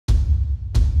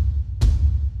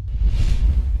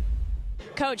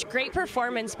Coach, great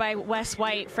performance by Wes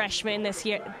White, freshman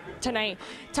tonight.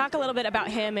 Talk a little bit about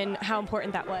him and how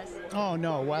important that was. Oh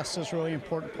no, Wes is a really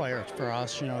important player for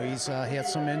us. You know, he had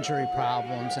some injury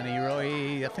problems, and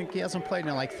I think he hasn't played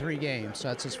in like 3 games. So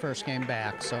that's his first game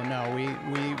back. So no,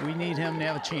 we need him to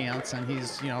have a chance, and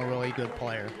he's a really good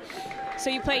player. So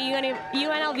you play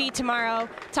UNLV tomorrow.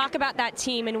 Talk about that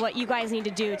team and what you guys need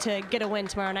to do to get a win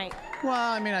tomorrow night. Well,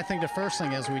 I mean, I think the first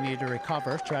thing is we need to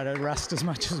recover, try to rest as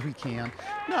much as we can.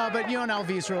 No, but UNLV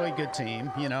is a really good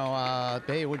team.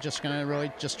 We're just going to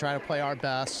really just try to play our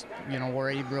best,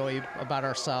 worry really about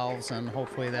ourselves, and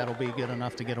hopefully that'll be good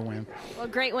enough to get a win. Well,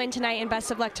 great win tonight, and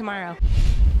best of luck tomorrow.